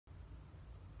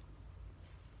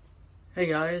Hey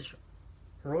guys,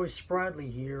 Roy Spradley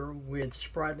here with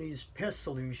Spradley's Pest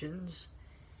Solutions,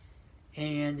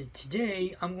 and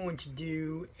today I'm going to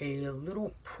do a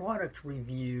little product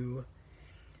review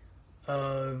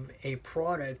of a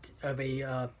product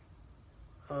that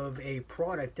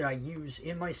I use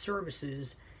in my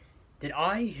services that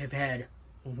I have had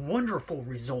wonderful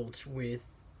results with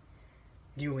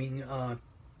doing that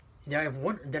I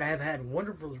have had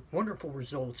wonderful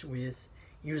results with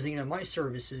using in my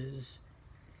services.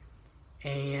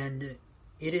 And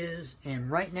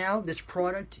right now this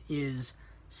product is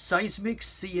Cyzmic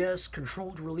CS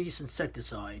Controlled Release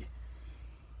Insecticide.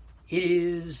 It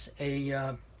is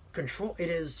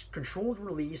controlled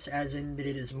release, as in that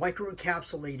it is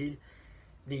microencapsulated.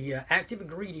 The active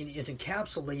ingredient is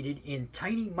encapsulated in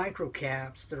tiny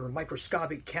microcaps that are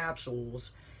microscopic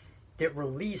capsules that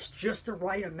release just the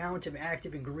right amount of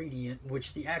active ingredient,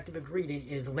 which the active ingredient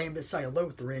is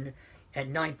lambda-cyhalothrin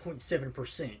at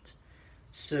 9.7%.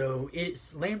 So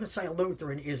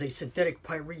lambda-cyhalothrin is a synthetic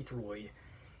pyrethroid,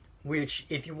 which,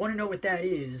 if you want to know what that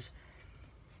is,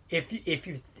 there's a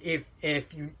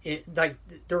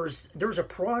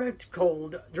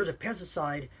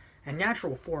pesticide, a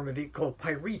natural form of it called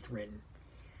pyrethrin.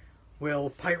 Well,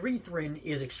 pyrethrin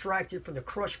is extracted from the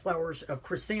crushed flowers of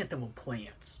chrysanthemum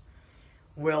plants.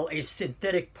 Well, a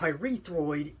synthetic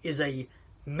pyrethroid is a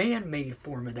man-made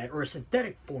form of that, or a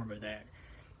synthetic form of that.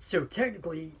 So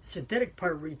technically, synthetic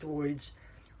pyrethroids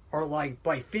are like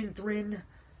bifenthrin,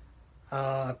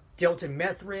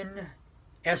 deltamethrin,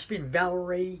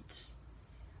 esfenvalerate,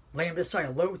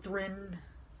 lambda-cyhalothrin,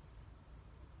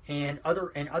 and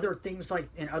other things like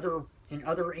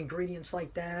other ingredients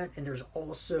like that. And there's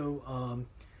also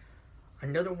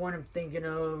another one I'm thinking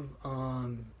of.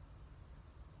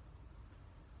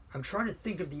 I'm trying to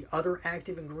think of the other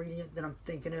active ingredient that I'm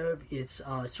thinking of. It's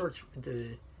starts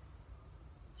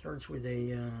with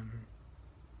a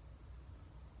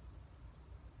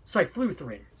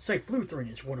cyfluthrin. Cyfluthrin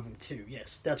is one of them too.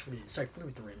 Yes, that's what it is.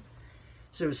 Cyfluthrin.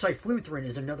 So cyfluthrin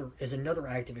is another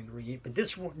active ingredient. But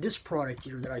this product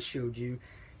here that I showed you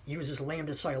uses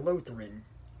lambda-cyhalothrin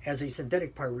as a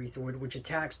synthetic pyrethroid, which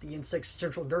attacks the insect's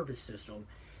central nervous system.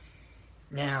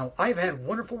 Now, I've had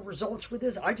wonderful results with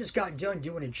this. I just got done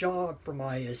doing a job for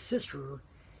my sister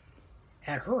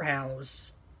at her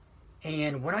house,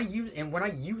 and when I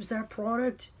use that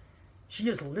product, she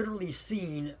has literally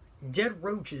seen dead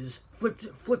roaches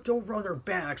flipped over on their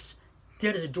backs,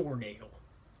 dead as a doornail.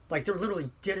 Like, they're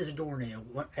literally dead as a doornail.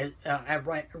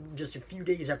 Just a few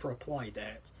days after I applied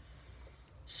that.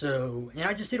 So, and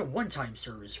I just did a one-time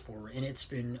service for her, and it's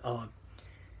been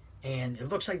and it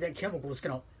looks like that chemical is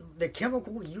gonna. The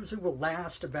chemical usually will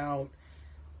last about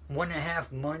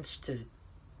 1.5 months to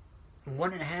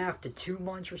 1.5 to 2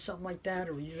 months or something like that.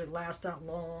 It will usually last that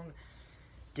long,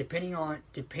 depending on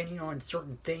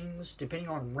certain things, depending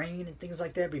on rain and things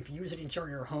like that. But if you use it inside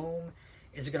your home,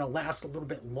 it's gonna last a little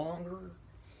bit longer.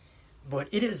 But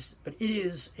it is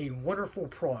a wonderful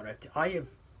product. I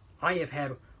have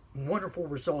had wonderful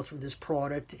results with this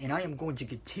product, and I am going to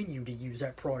continue to use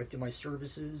that product in my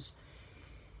services.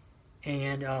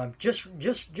 And just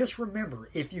remember,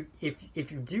 if you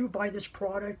do buy this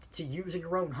product to use in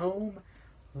your own home,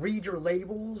 read your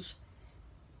labels.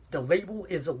 The label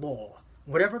is a law.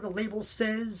 Whatever the label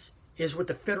says is what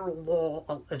the federal law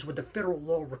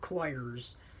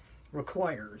requires.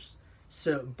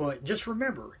 So, but just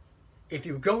remember, if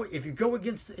you go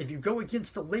against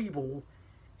the label,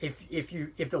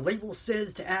 if the label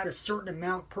says to add a certain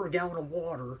amount per gallon of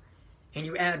water, and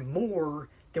you add more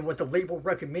than what the label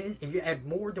recommends, if you add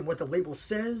more than what the label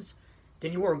says,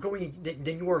 then you are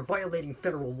violating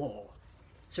federal law.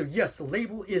 So yes, the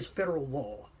label is federal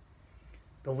law.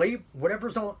 The label,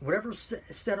 whatever's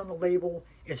said on the label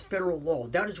is federal law.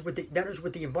 That is what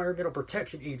the Environmental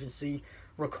Protection Agency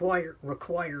requires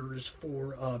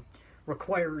for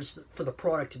the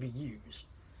product to be used.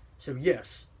 So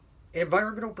yes,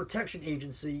 Environmental Protection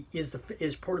Agency is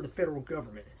part of the federal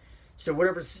government. So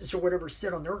whatever's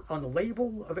said on the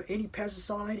label of any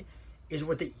pesticide is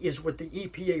what the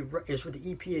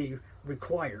EPA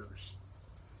requires.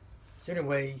 So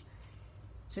anyway,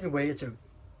 it's a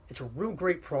real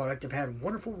great product. I've had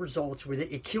wonderful results with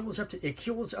it. It kills up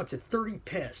to 30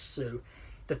 pests. So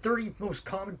the 30 most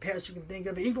common pests you can think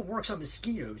of. It even works on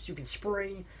mosquitoes. You can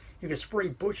spray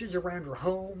bushes around your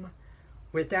home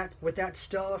with that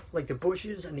stuff, like the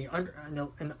bushes and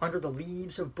under the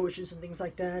leaves of bushes and things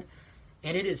like that.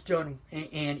 And it is done,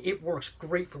 and it works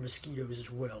great for mosquitoes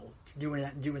as well, doing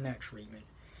that treatment.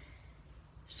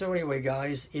 So anyway,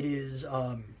 guys, it is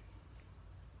I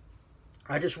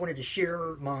just wanted to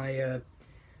share my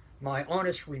my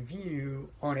honest review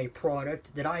on a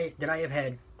product that I have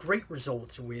had great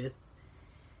results with.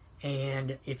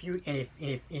 And if you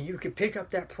could pick up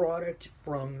that product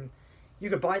from, you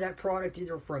could buy that product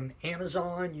either from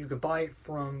Amazon, you could buy it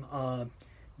from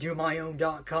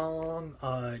DoMyOwn.com,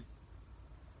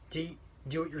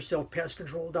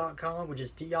 DoItYourselfPestControl.com, which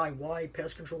is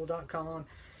DIYPestControl.com.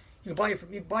 You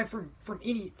can buy from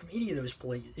any of those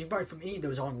places. You can buy from any of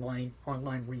those online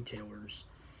retailers,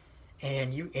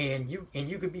 and you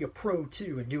could be a pro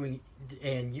too in doing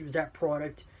and use that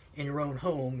product in your own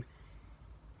home.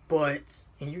 But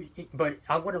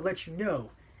I want to let you know,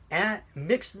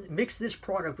 mix this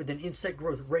product with an insect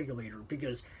growth regulator,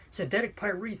 because synthetic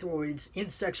pyrethroids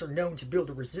insects are known to build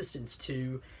a resistance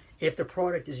to if the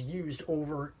product is used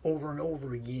over and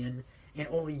over again and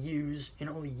only used in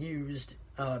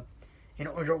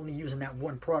that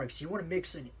one product. So you want to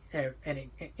mix an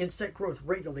insect growth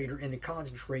regulator in the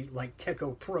concentrate like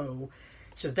Teco Pro,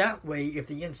 so that way if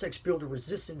the insects build a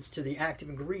resistance to the active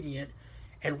ingredient,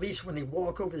 at least when they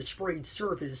walk over the sprayed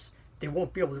surface, they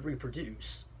won't be able to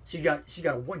reproduce. So you got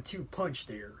a 1-2 punch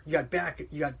there. You got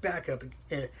backup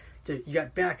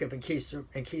in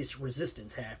case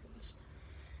resistance happens.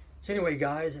 So anyway,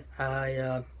 guys,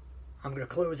 I'm gonna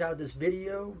close out this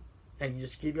video and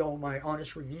just give you all my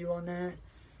honest review on that.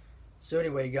 So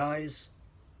anyway, guys,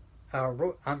 I'm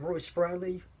Roy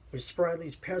Spradley with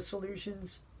Spradley's Pest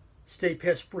Solutions. Stay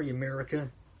pest free, America.